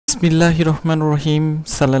Bismillahirrahmanirrahim.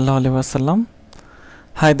 Sallallahu alaihi wasallam.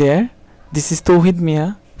 Hi there, this is Tawhid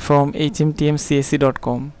Mia from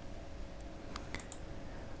hmtmcsc.com.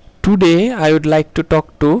 Today I would like to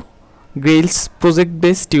talk to Grails project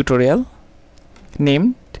based tutorial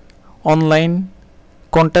named Online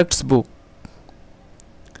Contacts Book.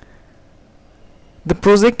 The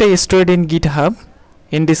project I stored in GitHub.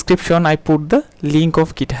 In description I put the link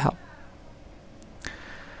of GitHub.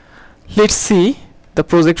 Let's see the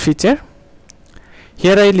project feature.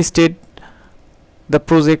 Here I listed the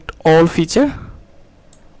project all feature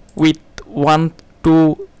with 1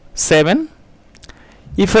 to 7.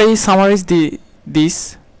 If I summarize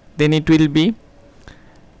this, then it will be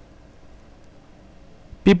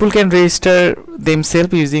people can register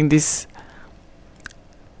themselves using this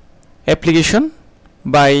application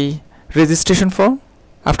by registration form.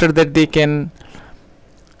 After that they can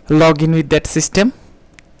log in with that system.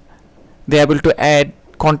 They are able to add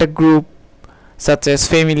contact group such as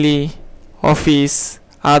family, office,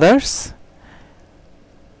 others.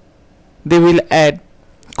 They will add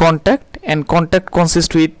contact, and contact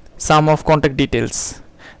consists with sum of contact details.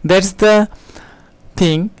 That's the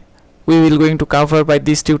thing we will going to cover by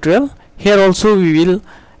this tutorial. Here also we will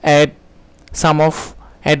add some of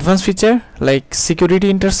advanced feature like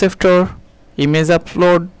security interceptor, image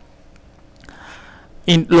upload,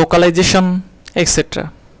 in localization,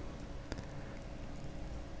 etc.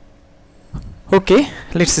 Okay,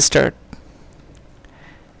 let's start.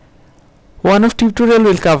 One of tutorial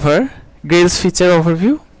will cover Grails feature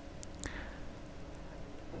overview.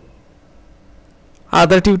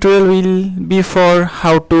 Other tutorial will be for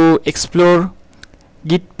how to explore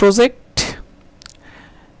Git project.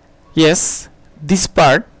 Yes, this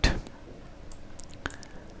part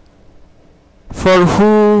for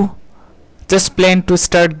who just plan to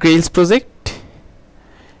start Grails project.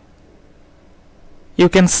 You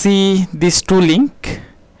can see these two links.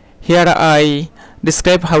 Here I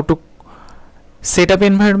describe how to set up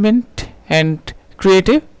environment and create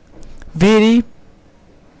a very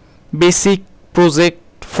basic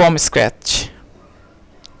project from scratch.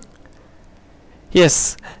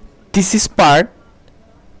 Yes, this is part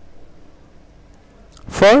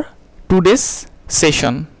for today's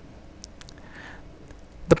session.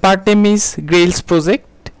 The part name is Grails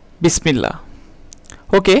project Bismillah.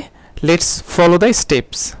 Okay, let's follow the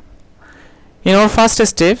steps. In our first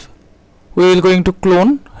step, we will going to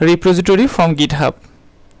clone repository from GitHub.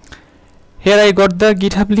 Here I got the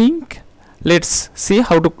GitHub link. Let's see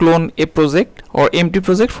how to clone a project or empty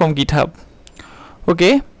project from GitHub.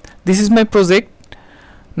 Okay, this is my project.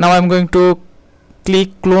 Now I'm going to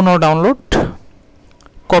click clone or download,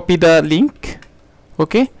 copy the link.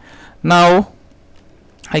 Okay, now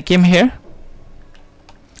I came here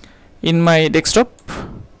in my desktop.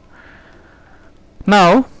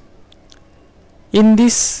 Now in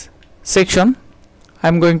this section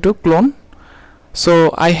I'm going to clone,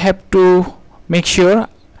 so I have to make sure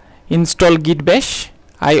install git bash.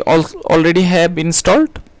 I already have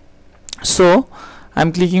installed, so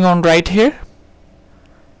I'm clicking on right here,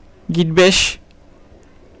 git bash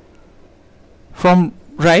from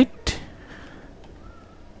right,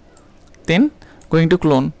 then going to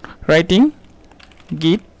clone, writing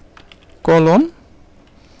git colon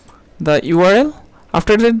the URL.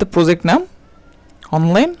 After that the project name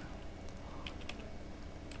online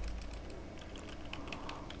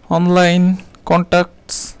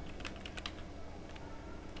contacts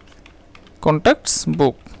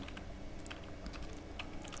book.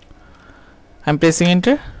 I'm pressing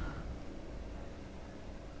enter.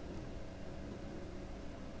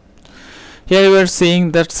 Here we are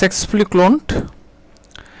seeing that successfully cloned.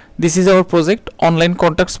 This is our project online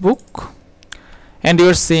contacts book, and you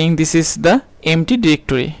are seeing this is the empty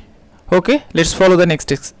directory. Okay, let's follow the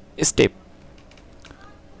next step.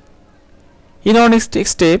 In our next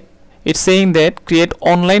step, it's saying that create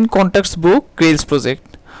online contacts book Grails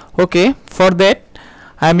project. Okay, for that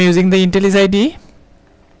I am using the IntelliJ IDE.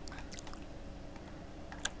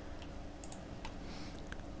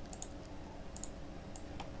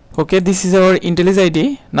 Okay, this is our IntelliJ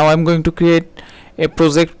IDE. Now I'm going to create a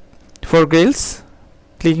project for Grails.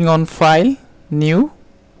 Clicking on file, new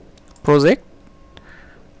project.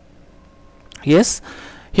 Yes,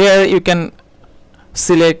 here you can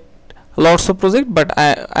select lots of projects, but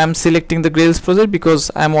I am selecting the Grails project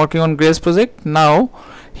because I am working on Grails project. Now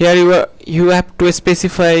here you have to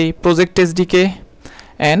specify project SDK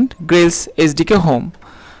and Grails SDK home.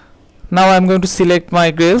 Now I am going to select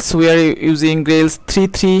my Grails. We are using Grails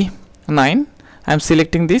 339. I am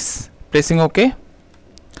selecting this, pressing OK.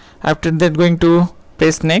 After that going to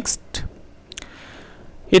press next.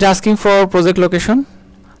 It asking for project location.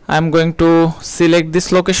 I'm going to select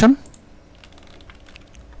this location,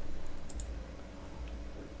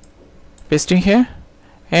 pasting here,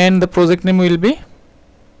 and the project name will be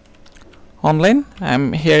online.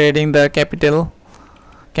 I'm here adding the capital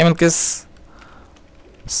camel case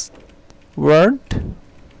word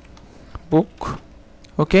book.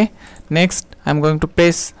 Okay, next I'm going to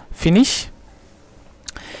press finish.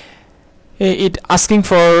 It asking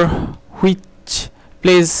for which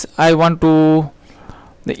place I want to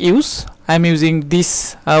use. I'm using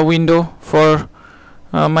this window for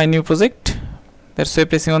my new project. That's why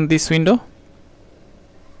pressing on this window.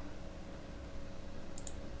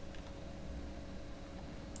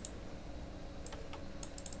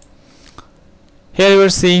 Here you are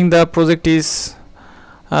seeing the project is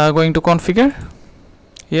going to configure.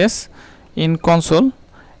 Yes, in console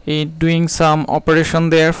it doing some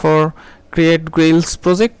operation there for create Grails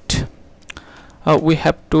project. We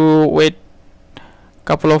have to wait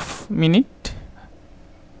couple of minutes.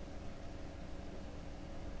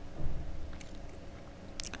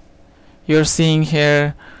 You're seeing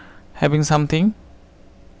here having something.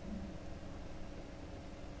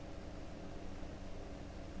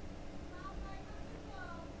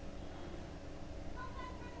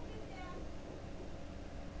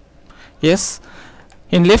 Yes,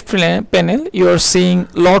 in left panel you are seeing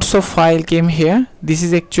lots of file came here. This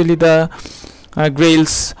is actually the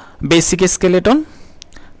Grails basic skeleton.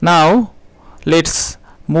 Now let's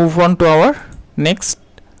move on to our next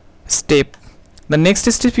step. The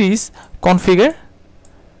next step is configure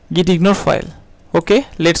gitignore file. Okay,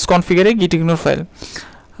 let's configure a gitignore file.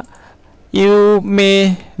 You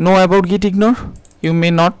may know about gitignore, you may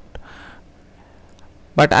not,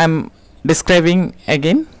 but I'm describing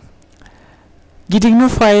again. Gitignore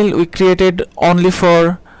file we created only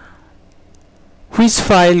for which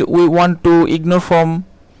file we want to ignore from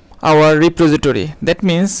our repository. That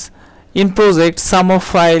means in project some of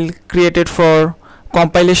file created for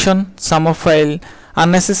compilation, some of file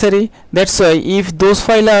unnecessary. That's why if those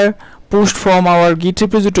files are pushed from our Git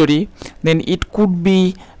repository, then it could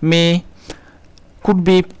be make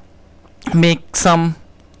some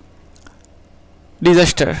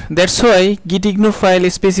disaster. That's why gitignore file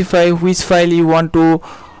specify which file you want to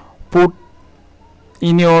put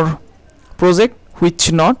in your project,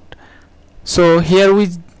 which not. So here we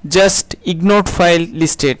just ignored file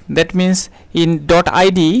listed. That means in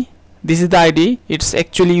 .id, this is the ID, it's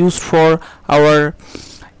actually used for our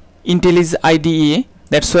IntelliJ IDE.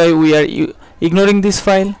 That's why we are ignoring this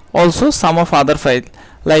file. Also some of other file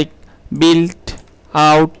like build,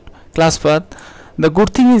 out, class path. The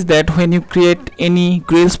good thing is that when you create any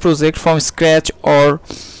Grails project from scratch or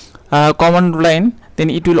command line, then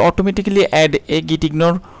it will automatically add a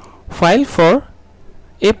gitignore file for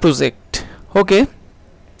a project. Okay,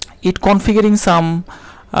 it configuring some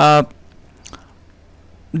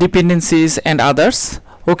dependencies and others.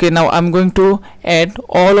 Okay, now I'm going to add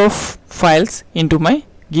all of files into my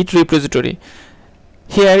Git repository.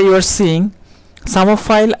 Here you are seeing some of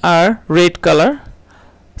file are red color,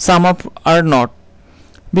 some of are not,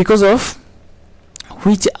 because of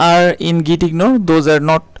which are in gitignore, those are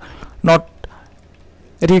not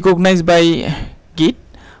recognized by Git,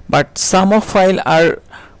 but some of file are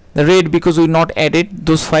red because we not added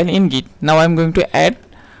those file in Git. Now I'm going to add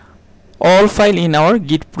all file in our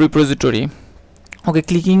Git repository. Okay,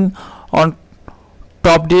 clicking on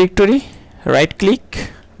top directory, right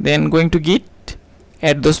click, then going to Git,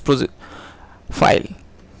 add those file.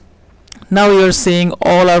 Now you are seeing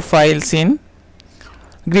all our files in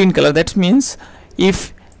green color. That means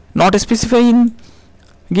if not specified in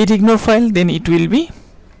gitignore file, then it will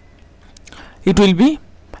be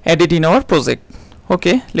added in our project.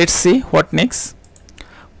 Okay, let's see what next.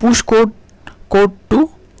 Push code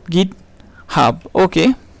to GitHub.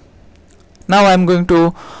 Okay, now I'm going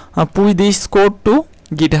to push this code to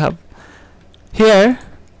GitHub. Here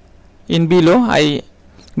in below I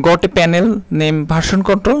got a panel named version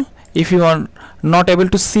control. If you are not able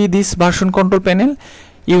to see this version control panel,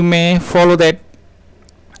 you may follow that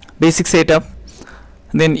basic setup,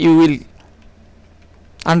 then you will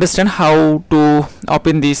understand how to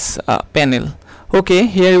open this panel. Okay,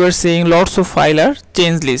 here you are seeing lots of file are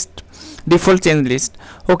change list, default change list.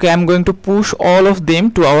 Okay, I'm going to push all of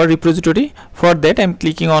them to our repository. For that I'm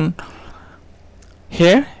clicking on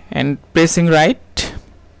here and pressing right,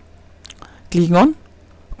 clicking on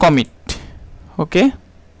commit. Okay,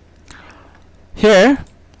 here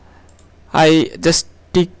I just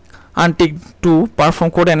untick to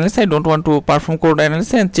perform code analysis. I don't want to perform code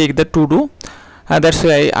analysis and check the to do. That's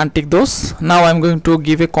why I untick those. Now I'm going to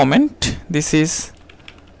give a comment. This is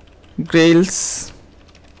Grails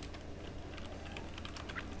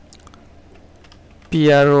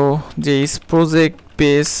project project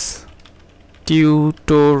base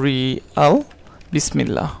tutorial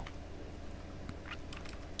Bismillah.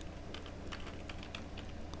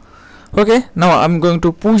 Okay, now I'm going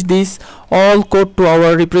to push this all code to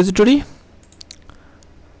our repository.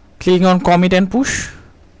 Click on commit and push.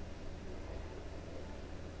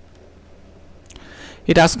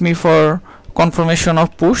 It asks me for confirmation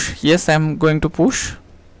of push. Yes, I'm going to push.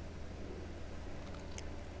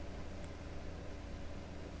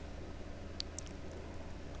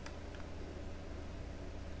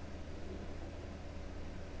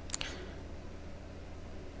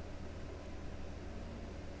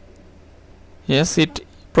 Yes, it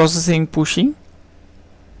processing, pushing.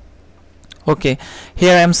 Okay,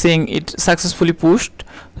 here I am saying it successfully pushed.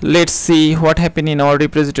 Let's see what happened in our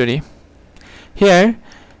repository. Here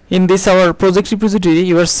in this our project repository,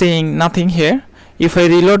 you are saying nothing here. If I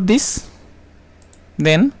reload this,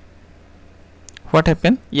 then what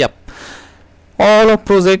happened? Yep, all of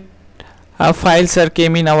project files are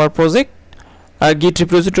came in our project Git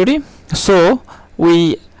repository. So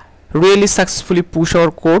we really successfully push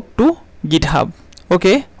our code to GitHub.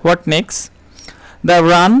 Okay, what next? The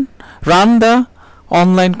run the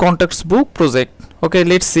online contacts book project. Okay,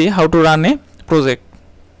 let's see how to run a project.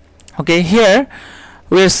 Okay, here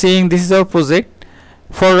we are seeing this is our project.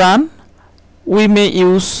 For run, we may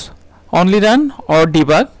use only run or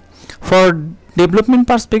debug. For development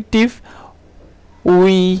perspective,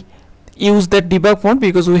 we use that debug mode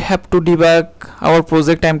because we have to debug our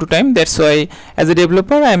project time to time. That's why as a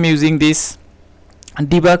developer I am using this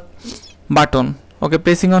debug button. Okay,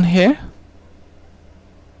 pressing on here,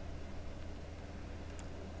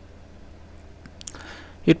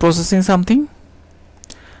 it processing something.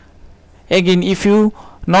 Again, if you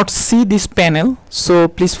not see this panel, so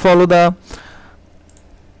please follow the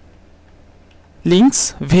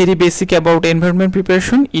links, very basic about environment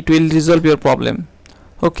preparation. It will resolve your problem.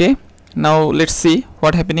 Okay, now let's see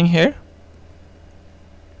what happening here.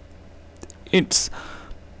 It's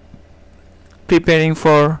preparing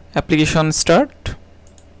for application start.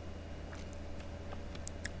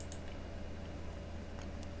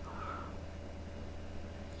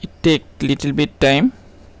 It take little bit time.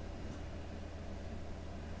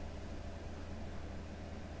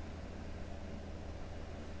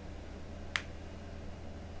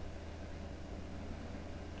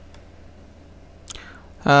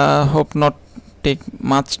 Hope not take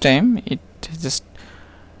much time. It just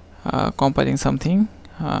compiling something.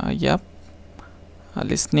 Yep,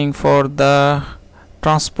 listening for the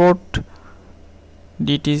transport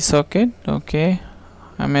DT socket. Okay,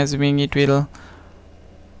 I'm assuming it will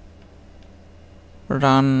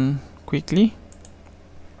run quickly,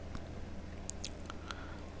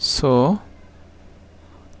 so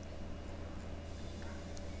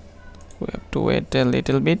we have to wait a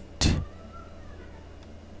little bit.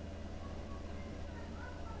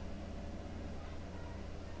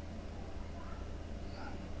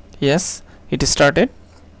 Yes, it started.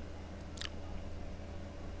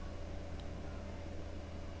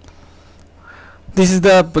 This is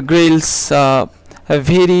the Grails, a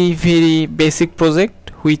very basic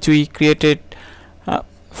project which we created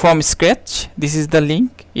from scratch. This is the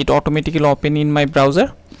link. It automatically open in my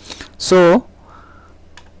browser. So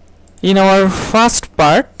in our first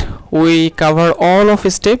part we cover all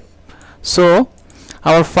of step. So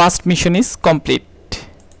our first mission is complete.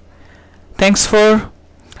 Thanks for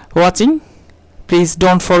watching. Please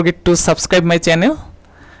don't forget to subscribe my channel.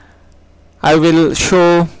 I will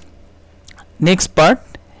show next part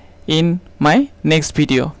in my next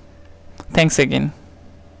video. Thanks again.